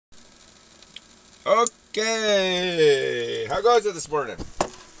Okay, how goes it this morning?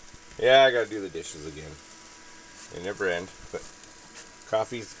 Yeah, I gotta do the dishes again. They never end, but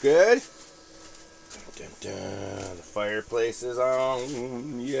coffee's good. Dun, dun, dun. The fireplace is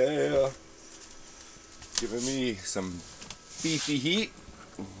on, yeah. Giving me some beefy heat.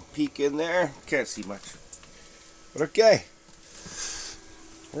 Peek in there, can't see much. But okay,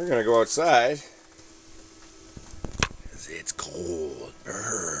 we're gonna go outside. Because it's cold.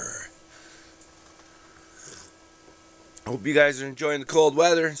 Brr. Hope you guys are enjoying the cold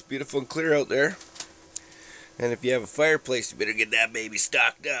weather. It's beautiful and clear out there. And if you have a fireplace, you better get that baby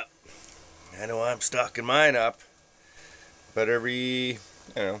stocked up. I know I'm stocking mine up. But every,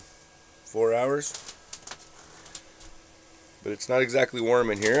 4 hours. But it's not exactly warm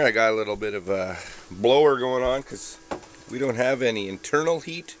in here. I got a little bit of a blower going on because we don't have any internal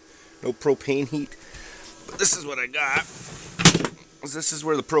heat. No propane heat. But this is what I got. This is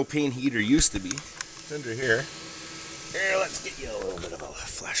where the propane heater used to be. It's under here. Here, let's get you a little bit of a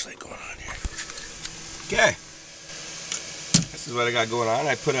flashlight going on here. Okay. This is what I got going on.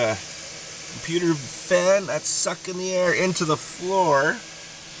 I put a computer fan that's sucking the air into the floor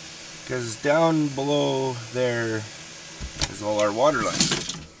because down below there is all our water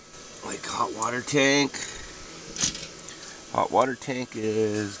lines. Like hot water tank. Hot water tank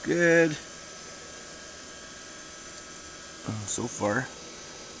is good. So far.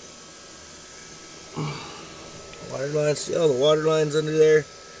 Water lines, see all the water lines under there?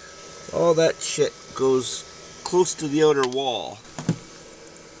 All that shit goes close to the outer wall.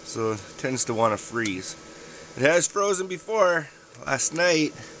 So it tends to want to freeze. It has frozen before. Last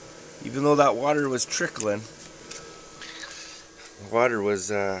night, even though that water was trickling, the water was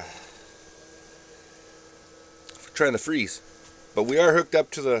trying to freeze. But we are hooked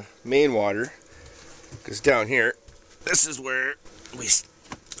up to the main water, because down here, this is where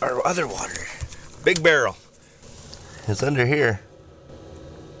our other water, big barrel, is under here.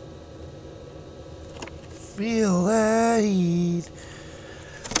 Feel that heat.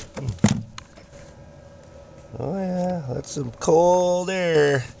 Oh yeah, that's some cold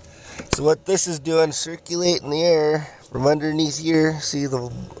air. So what this is doing, circulating the air from underneath here. See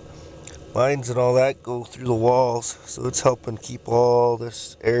the lines and all that go through the walls. So it's helping keep all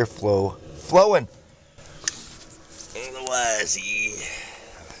this airflow flowing. Otherwise,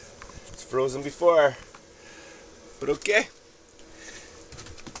 it's frozen before. But okay.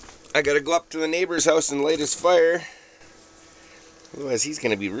 I gotta go up to the neighbor's house and light his fire. Otherwise, he's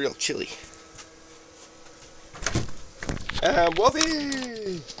gonna be real chilly.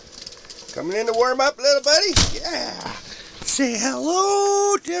 Wolfie! Coming in to warm up, little buddy? Yeah! Say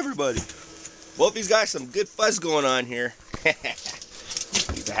hello to everybody. Wolfie's got some good fuzz going on here.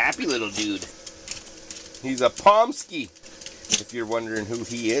 He's a happy little dude. He's a Pomsky, if you're wondering who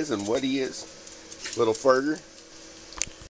he is and what he is. Little farter.